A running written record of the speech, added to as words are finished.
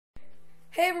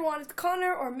Hey everyone, it's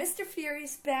Connor or Mr.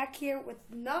 Furious back here with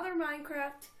another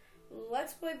Minecraft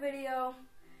Let's Play video,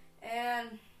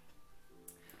 and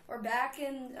we're back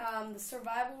in the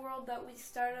survival world that we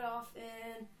started off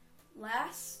in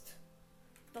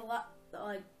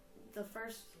the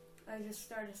first. I just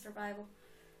started survival.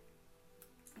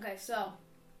 Okay, so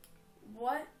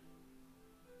what?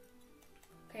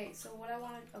 Okay, so what I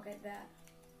wanted. Okay, that.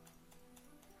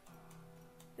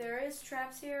 There is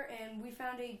traps here, and we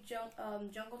found a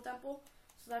jungle temple,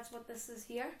 so that's what this is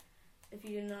here, if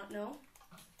you did not know.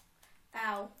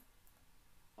 Ow.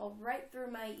 Oh, right through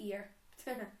my ear.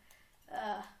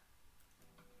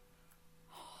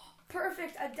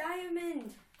 Perfect, a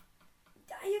diamond!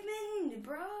 Diamond,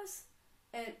 bros!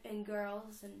 And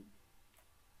girls and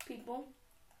people.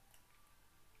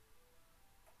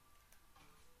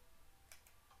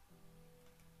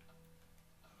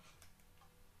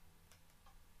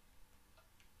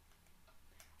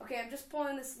 Okay, I'm just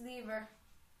pulling this lever.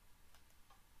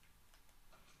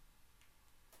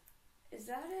 Is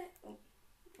that it? Oh,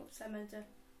 oops, I meant to.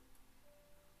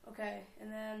 Okay,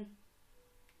 and then.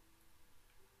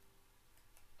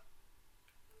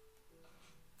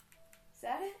 Is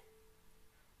that it?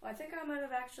 Well, I think I might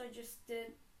have actually just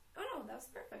did. Oh no, that was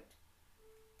perfect.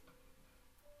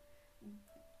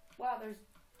 Wow, there's.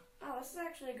 Oh, this is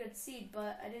actually a good seed,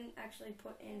 but I didn't actually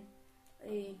put in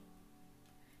a.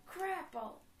 Crap!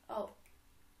 Oh,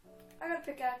 I got a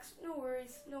pickaxe. No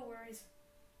worries, no worries.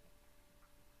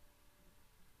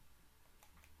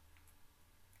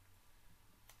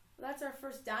 Well, that's our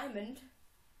first diamond.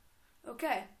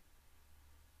 Okay.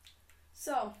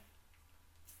 So.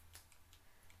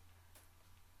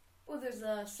 Oh, there's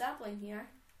a sapling here.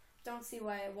 Don't see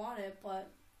why I want it,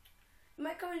 but it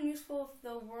might come in useful if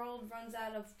the world runs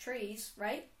out of trees,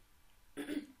 right?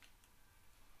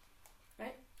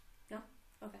 Right? No?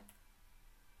 Okay.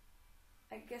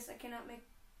 I guess I cannot make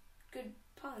good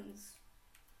puns.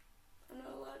 I'm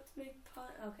not allowed to make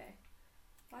puns. Okay.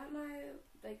 Why am I,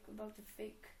 about to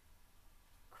fake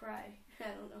cry? I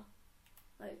don't know.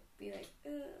 Be like,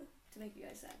 to make you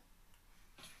guys sad.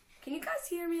 Can you guys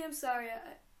hear me? I'm sorry.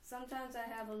 Sometimes I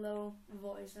have a low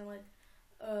voice. And I'm like,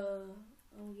 oh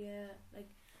yeah.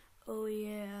 Oh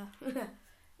yeah.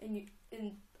 and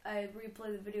I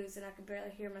replay the videos and I can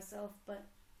barely hear myself, but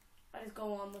I just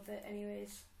go on with it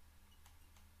anyways.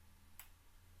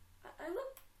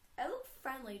 I look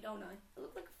friendly, don't I? I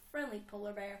look like a friendly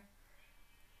polar bear.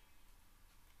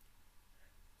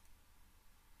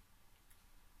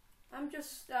 I'm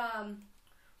just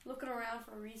looking around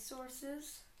for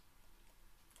resources.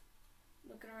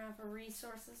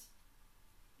 Resources.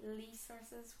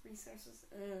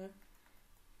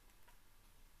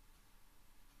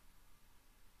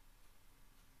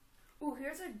 Ooh,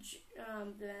 here's a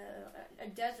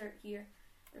desert here.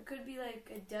 There could be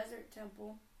like a desert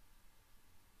temple.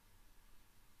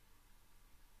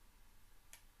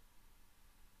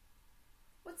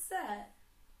 What's that?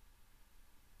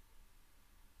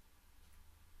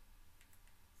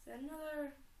 Is that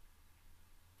another?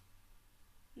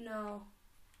 No.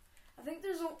 I think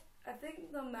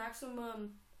the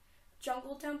maximum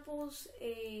jungle temples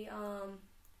a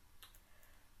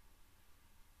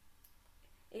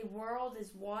world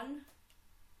is 1.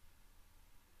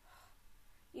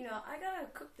 You know, I gotta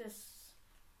cook this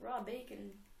raw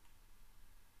bacon.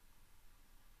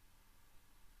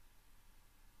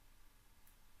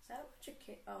 Is that a bunch of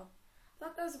cake? Oh, I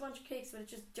thought that was a bunch of cakes, but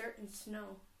it's just dirt and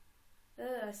snow.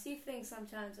 Ugh, I see things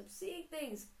sometimes. I'm seeing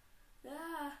things.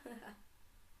 Ah.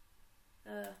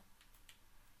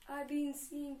 I've been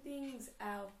seeing things.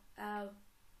 Ow, ow.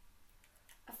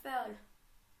 I fell.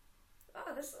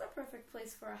 Oh, this is a perfect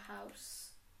place for a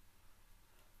house.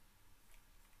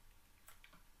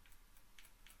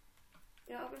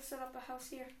 You know, I'm gonna set up a house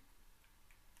here.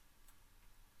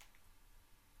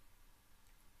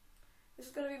 This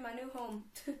is gonna be my new home.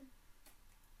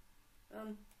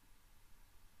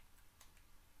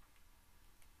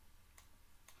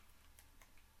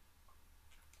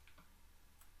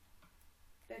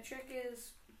 The trick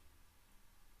is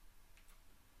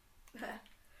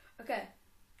okay.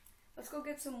 Let's go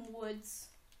get some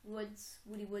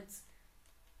woody woods.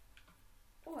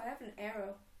 Oh, I have an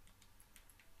arrow.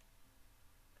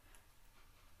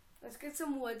 Let's get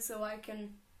some wood so I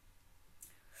can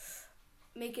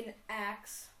make an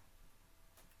axe.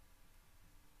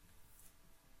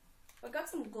 I got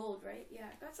some gold, right? Yeah,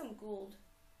 I got some gold.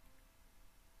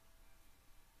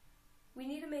 We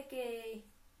need to make a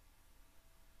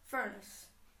furnace.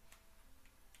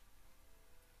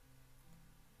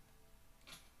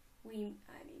 I mean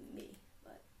me,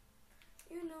 but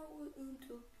you know what I'm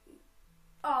talking.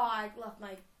 Oh, I left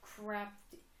my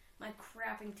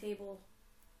crafting table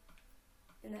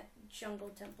in that jungle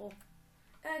temple.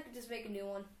 And I could just make a new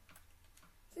one.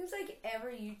 Seems like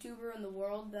every YouTuber in the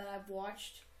world that I've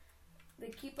watched, they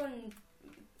keep on,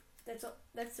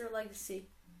 that's their legacy.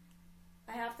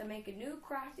 I have to make a new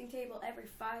crafting table every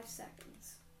 5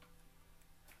 seconds.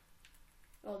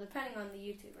 Well, depending on the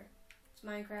YouTuber. It's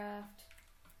Minecraft.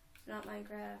 It's not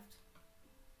Minecraft.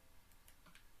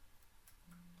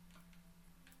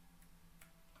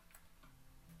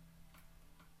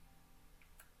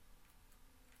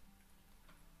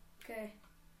 Okay.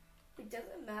 It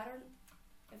doesn't matter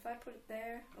if I put it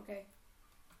there. Okay.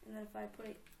 And then if I put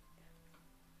it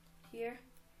here.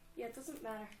 Yeah, it doesn't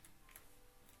matter.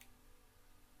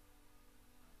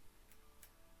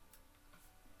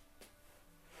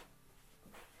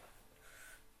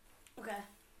 Okay.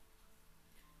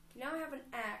 Now I have an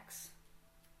axe.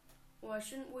 Well, I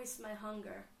shouldn't waste my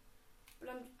hunger. But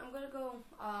I'm gonna go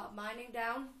mining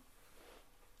down.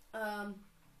 A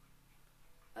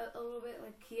little bit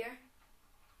like here.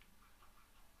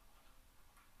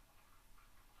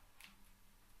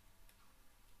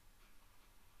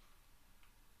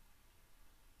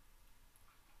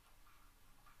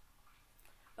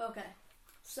 Okay.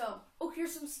 So, oh,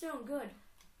 here's some stone. Good.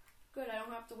 Good, I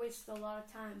don't have to waste a lot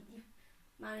of time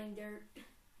mining dirt.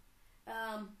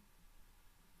 How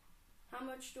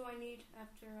much do I need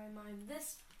after I mine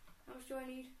this? How much do I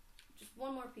need? Just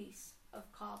one more piece of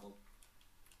cobble.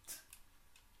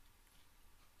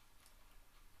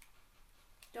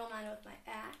 Don't mine it with my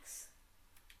axe.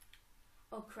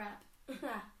 Oh crap.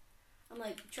 I'm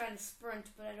like trying to sprint,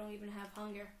 but I don't even have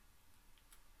hunger.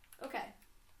 Okay.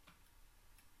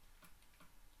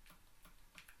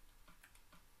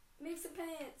 Make some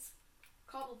pants.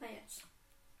 Cobble pants.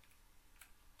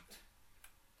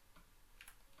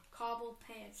 Cobble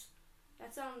pants.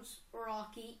 That sounds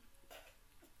rocky.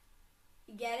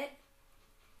 You get it?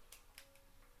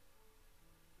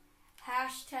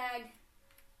 Hashtag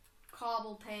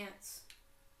cobble pants.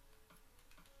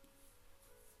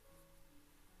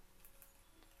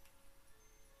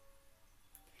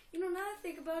 You know, now that I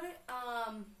think about it,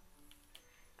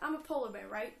 I'm a polar bear,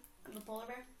 right? I'm a polar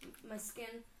bear. My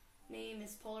skin name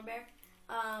is polar bear.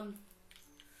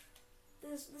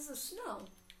 This is snow.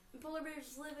 And polar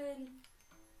bears live in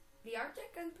the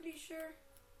Arctic, I'm pretty sure.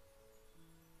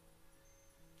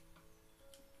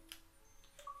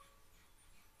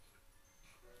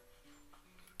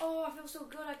 Oh, I feel so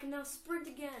good. I can now sprint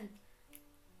again.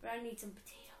 But I need some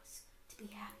potatoes to be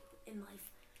happy in life.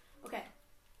 Okay.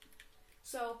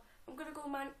 So, I'm gonna go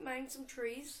mine some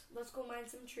trees. Let's go mine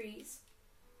some trees.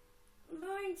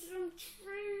 Mine some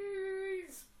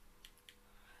trees!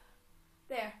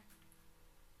 There.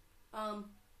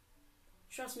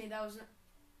 Trust me, that was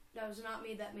not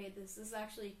me that made this. This is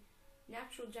actually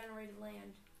natural generated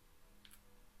land.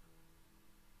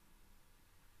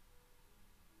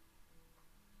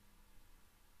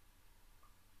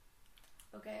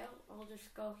 Okay, I'll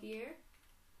just go here.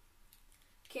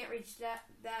 Can't reach that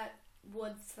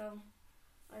wood, so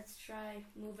let's try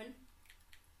moving.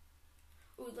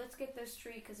 Ooh, let's get this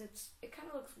tree because it kind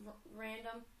of looks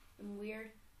random and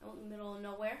weird out in the middle of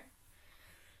nowhere.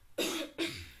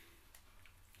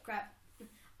 Crap,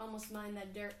 almost mined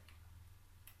that dirt.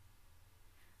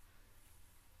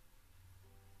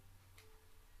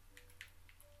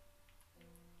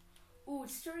 Ooh,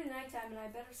 it's turning nighttime and I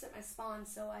better set my spawn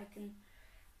so I can,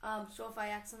 so if I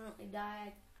accidentally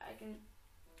die, I can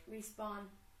respawn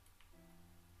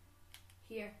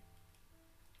here.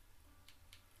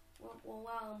 Well,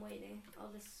 while I'm waiting,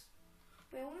 I'll just,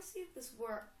 wait, I want to see if this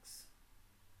works.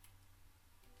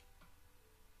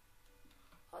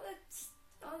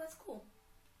 Oh, that's cool.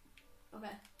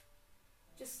 Okay.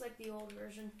 Just like the old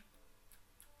version.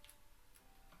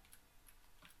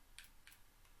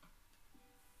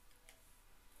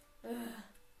 Ugh.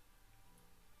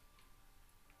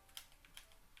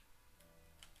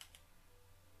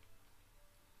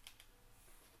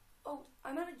 Oh,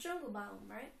 I'm at a jungle biome,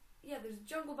 right? Yeah, there's a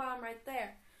jungle biome right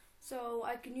there. So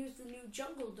I can use the new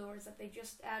jungle doors that they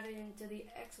just added into the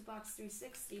Xbox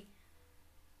 360.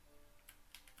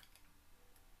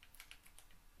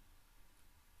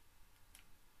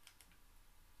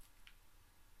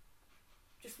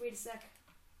 Just wait a sec.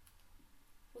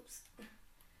 Whoops.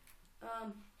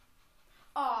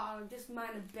 Oh, just mine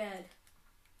a bed.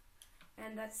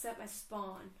 And that set my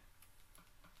spawn.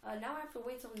 Now I have to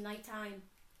wait till nighttime.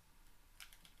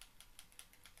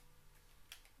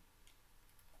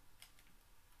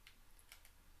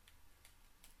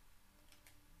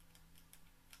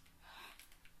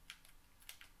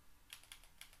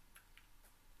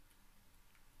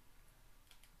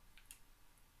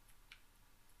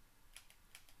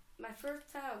 my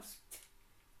first house.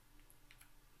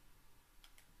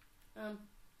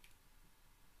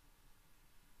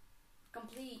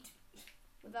 Complete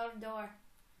without a door.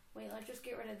 Wait, let's just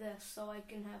get rid of this so I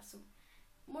can have some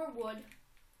more wood.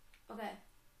 Okay.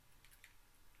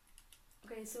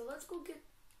 Okay, so let's go get.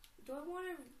 Do I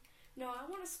want to? No, I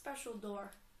want a special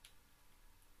door.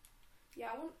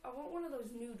 Yeah, I want one of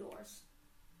those new doors.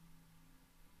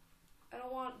 I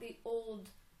don't want the old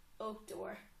oak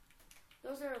door.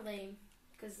 Those are lame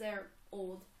because they're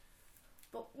old.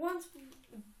 But once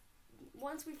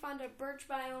we find a birch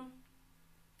biome,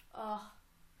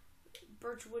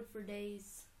 birch wood for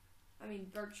days. I mean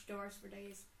birch doors for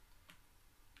days.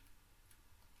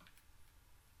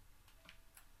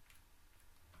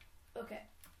 Okay.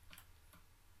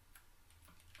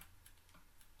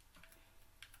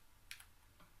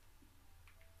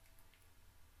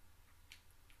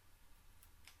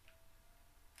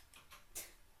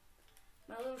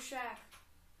 My little shack.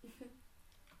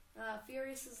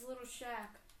 Furious's little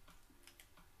shack.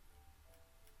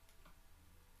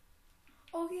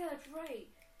 Oh yeah, that's right.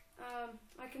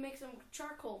 I can make some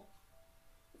charcoal.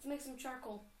 Let's make some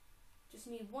charcoal. Just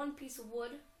need one piece of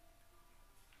wood.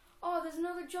 Oh, there's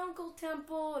another jungle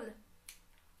temple.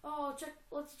 Oh,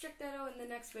 let's check that out in the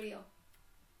next video.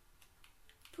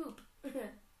 Poop.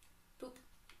 Poop.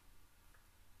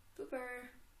 Pooper.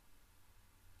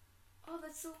 Oh,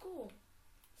 that's so cool.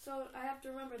 So I have to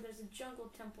remember there's a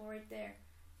jungle temple right there.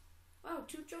 Wow,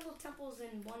 2 jungle temples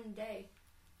in one day.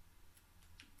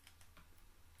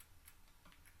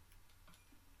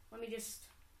 Let me just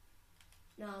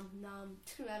nom.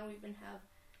 I don't even have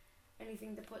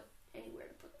anything to put anywhere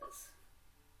to put this.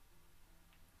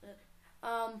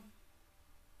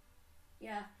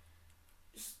 Yeah.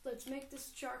 Just let's make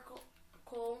this charcoal.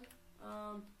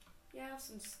 Yeah, I have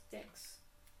some sticks.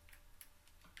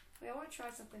 Wait, I want to try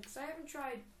something because I haven't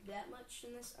tried that much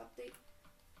in this update.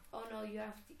 Oh no, you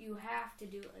have to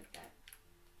do it like that.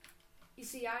 You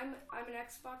see, I'm an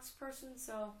Xbox person,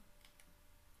 so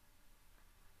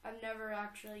I've never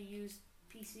actually used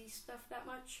PC stuff that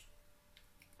much.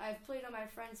 I've played on my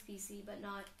friend's PC, but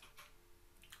not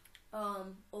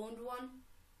owned one,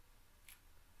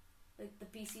 like the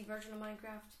PC version of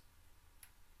Minecraft.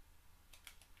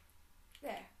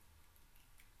 There.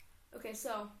 Okay,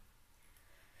 so.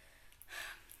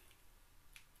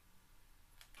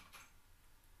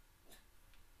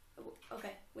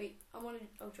 Okay, wait, I wanted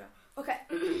Ultra. Okay,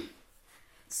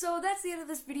 so that's the end of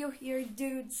this video here,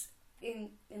 dudes and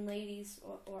ladies,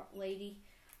 or lady.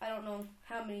 I don't know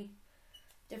how many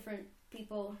different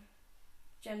people,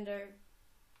 gender,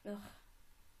 what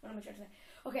am I trying to say?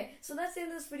 Okay, so that's the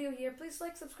end of this video here. Please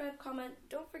like, subscribe, comment.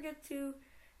 Don't forget to,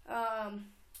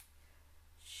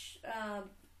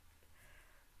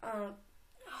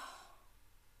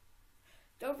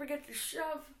 don't forget to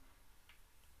shove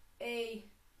a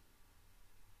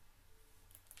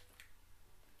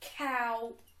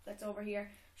cow that's over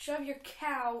here. Shove your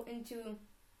cow into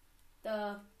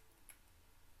the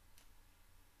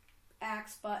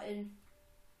axe button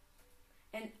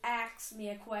and ask me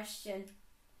a question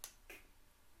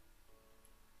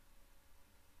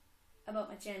about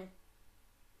my channel.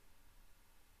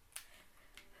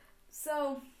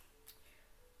 So,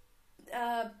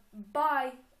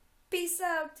 bye. Peace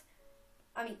out.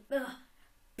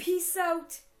 Peace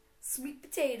out, sweet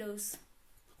potatoes.